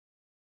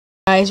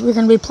Guys, we're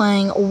gonna be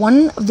playing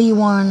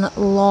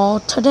 1v1.Lol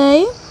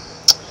today.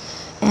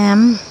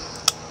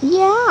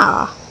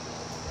 Yeah.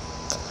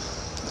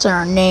 That's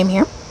our name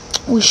here.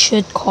 We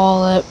should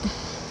call it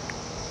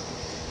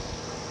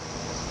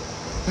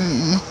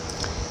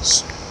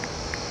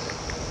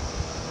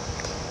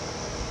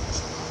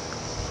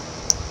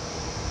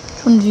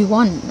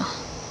 1v1.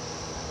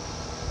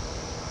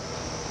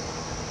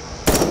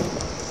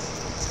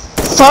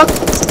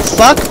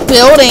 Fuck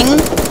building.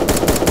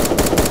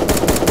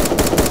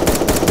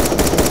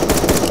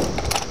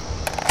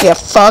 Yeah,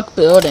 fuck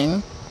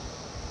building.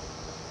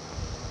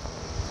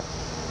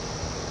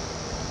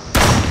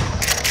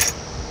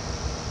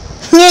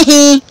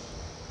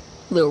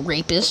 Little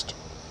rapist.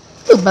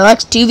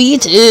 Box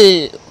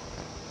 2v2.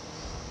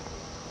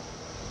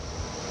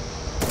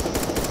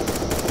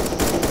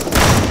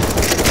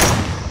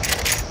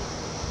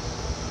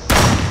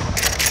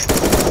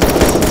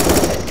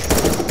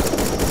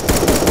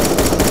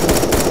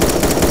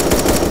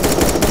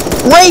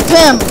 Rape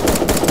him!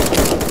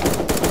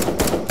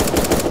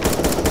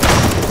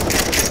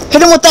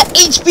 Hit him with that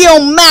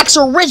HBO Max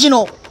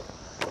original!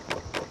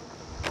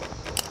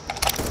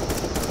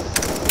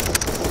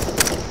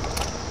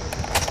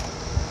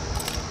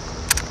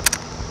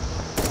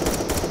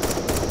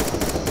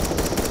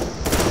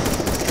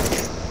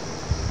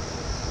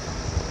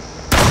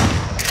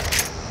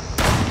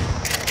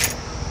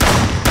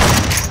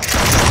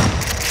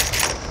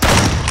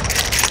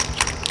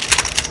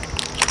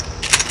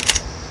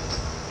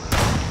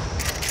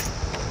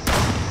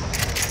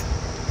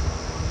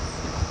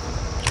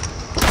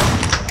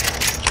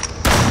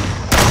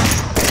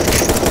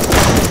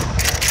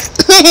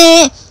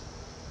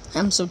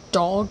 I'm so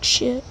dog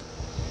shit.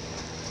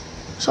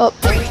 So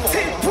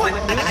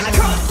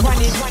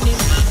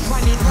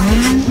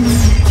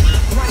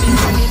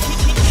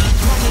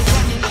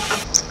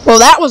well,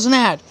 that was an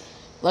ad.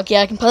 Lucky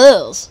I can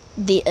pause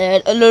the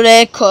ad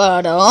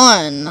record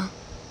on.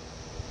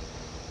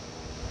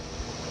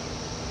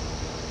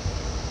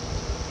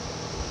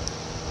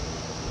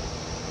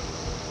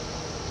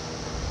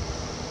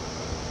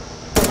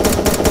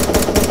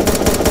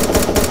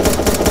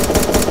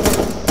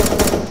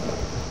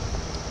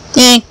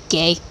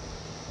 Okay.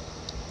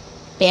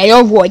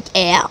 Battle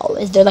Royale.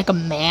 Is there like a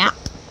map?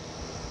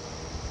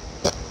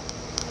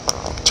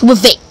 To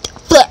evict.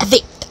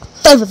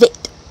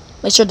 Evict.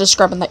 Make sure to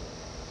describe that.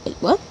 Wait,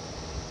 what?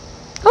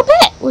 I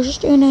bet. We're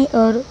just doing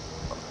a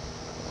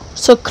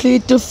so clear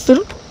the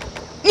film.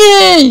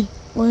 Yay!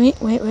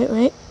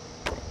 Wait.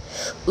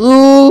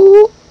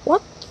 Ooh.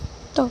 What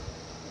the?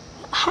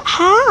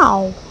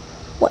 How?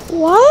 What?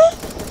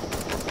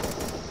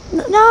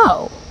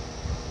 No.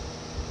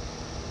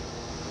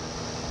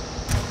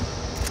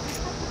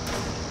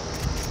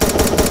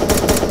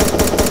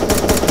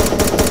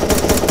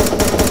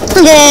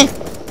 Yeah.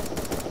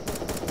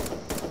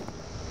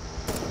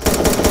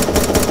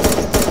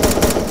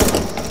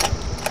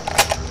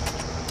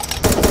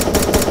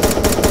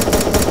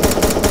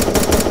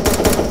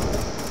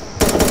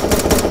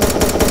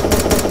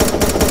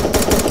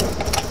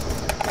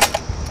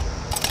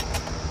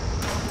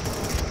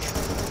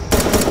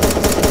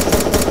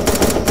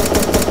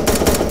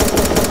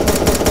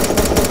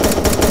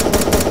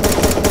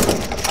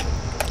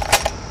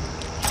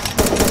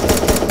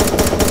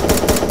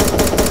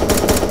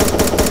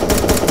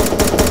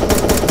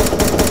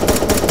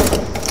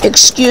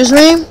 Excuse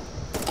me?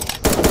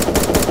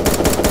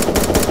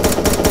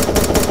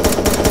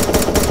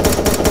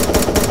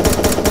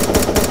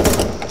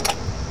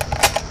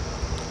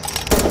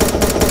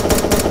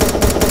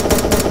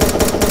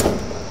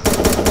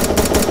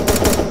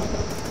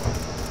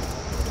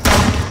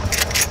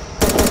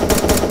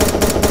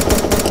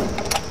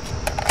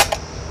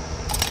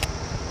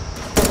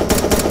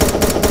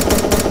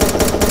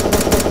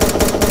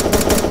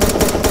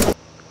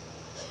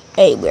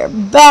 Hey, we're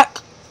back.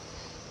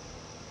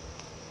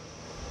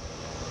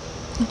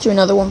 Let's do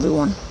another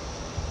 1v1.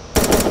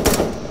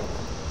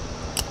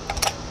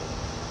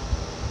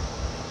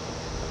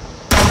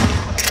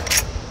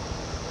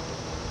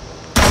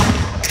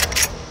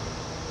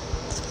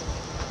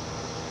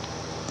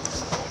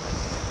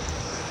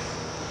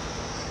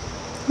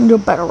 Do a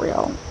battle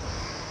royale.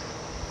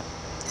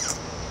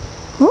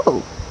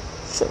 Oh,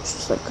 so it's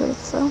just like good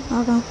so.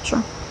 Okay,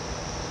 sure.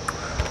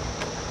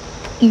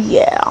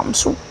 Yeah, I'm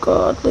so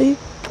godly.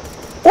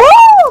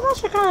 Whoa, I'm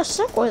actually kind of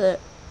sick with it.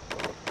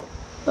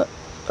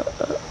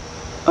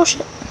 Oh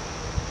shit.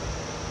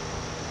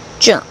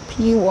 Jump,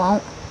 you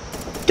won't.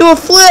 Do a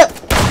flip!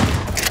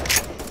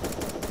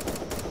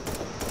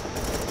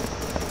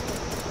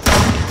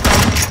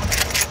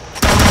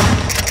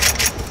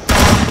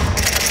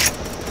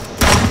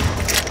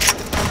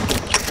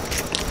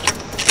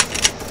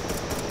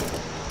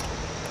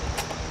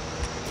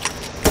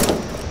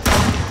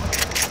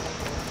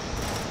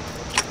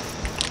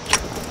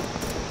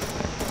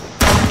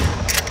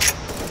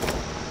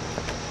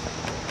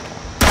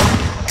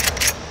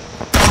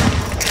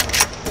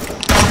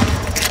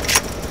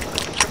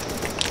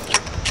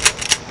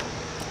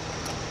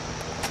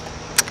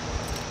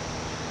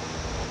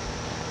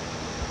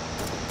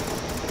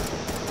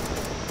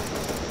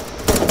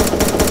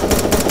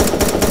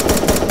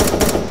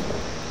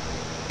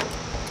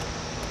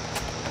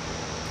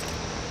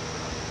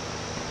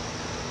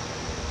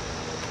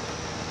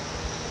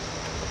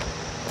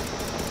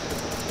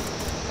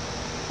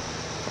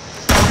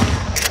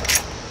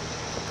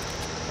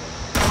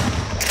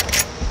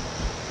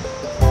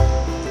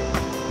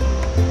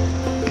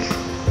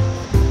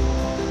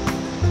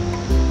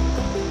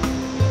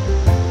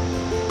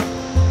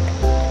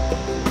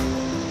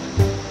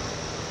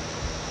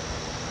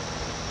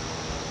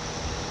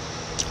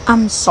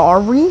 I'm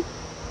sorry.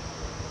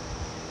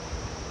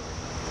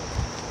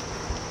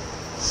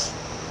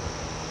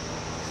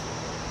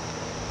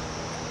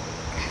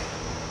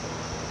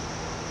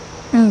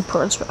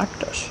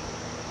 Perspectives.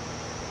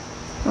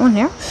 No one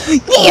here?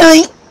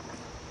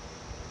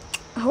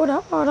 Hold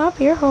up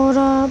here, hold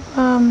up.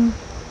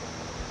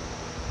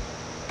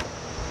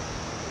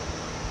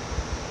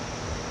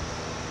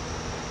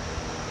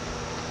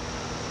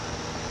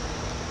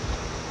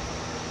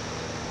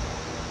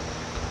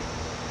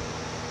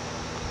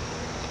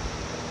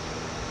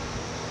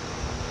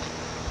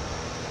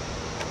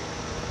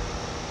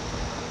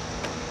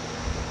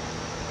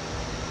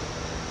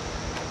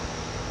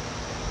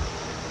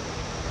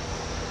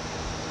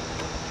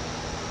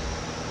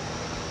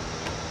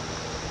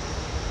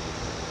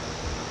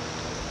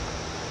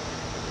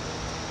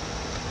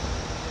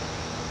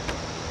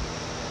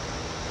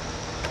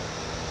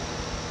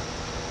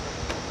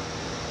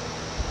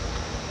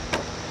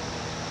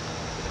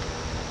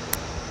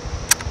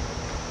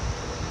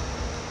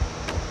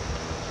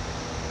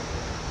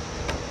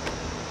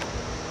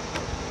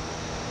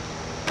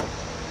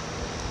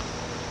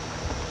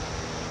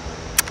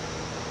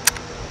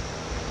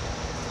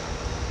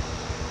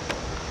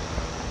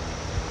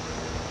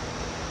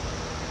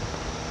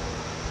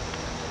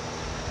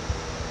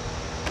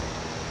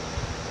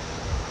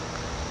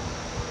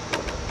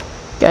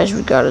 Guys,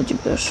 we gotta do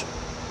this.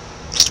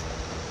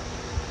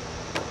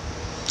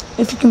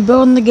 If you can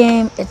build in the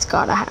game, it's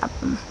gotta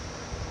happen.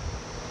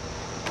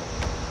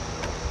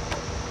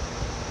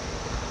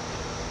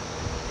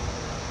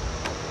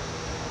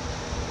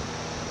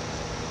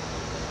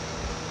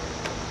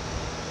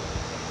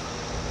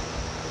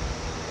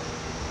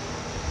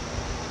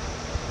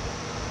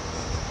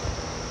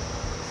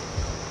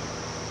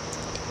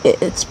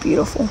 It's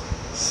beautiful.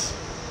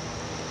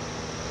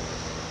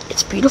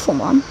 It's beautiful,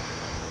 Mom.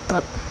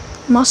 But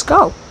must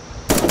go.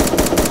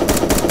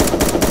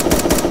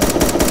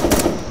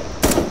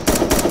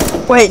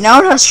 Wait,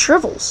 now it has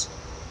shrivels.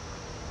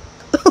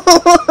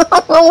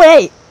 Oh,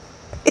 wait.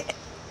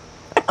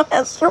 Now it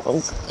has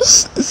shrivels.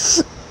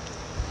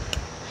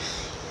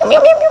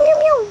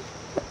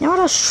 Now it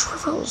has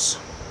shrivels.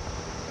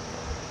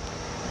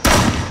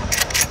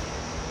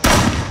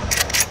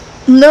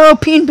 No,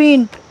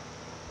 Bean.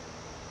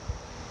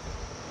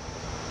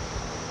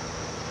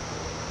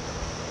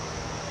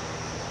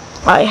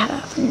 I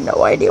have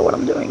no idea what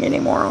I'm doing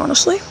anymore,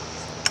 honestly.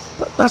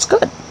 But that's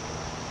good.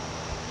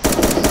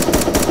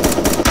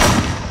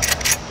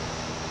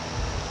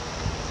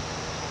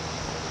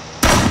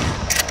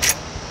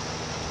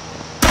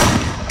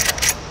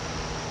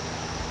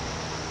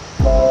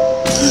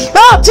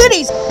 Oh,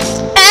 titties!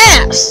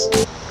 Ass!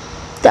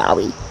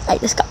 Sorry, I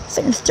just got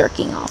finished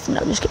jerking off.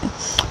 No, just kidding.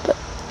 But,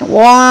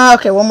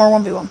 okay, one more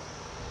 1v1.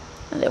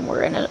 And then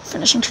we're gonna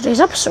finishing today's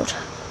episode.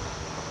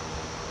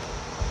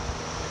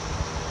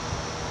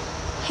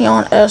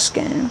 On S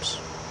games.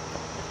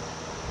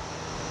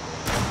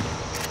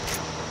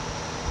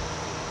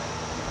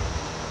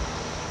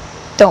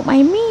 Don't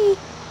mind me.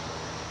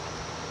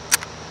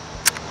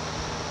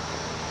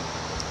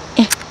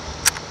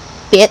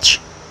 Bitch.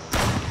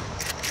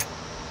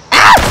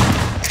 Ah!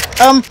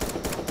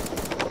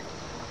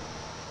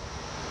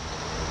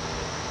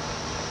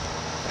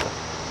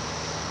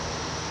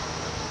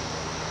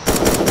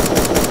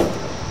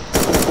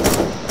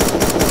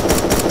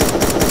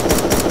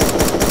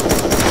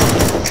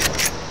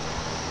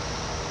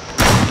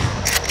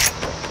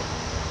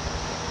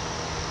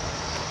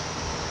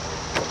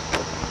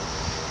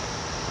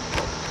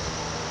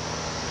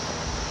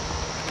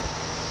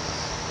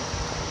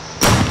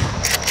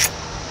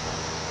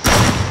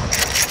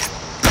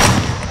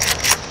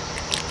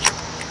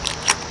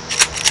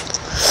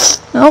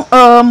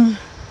 No,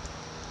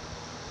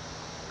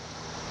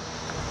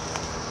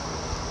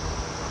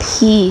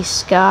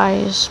 peace,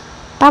 guys.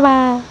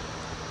 Bye-bye.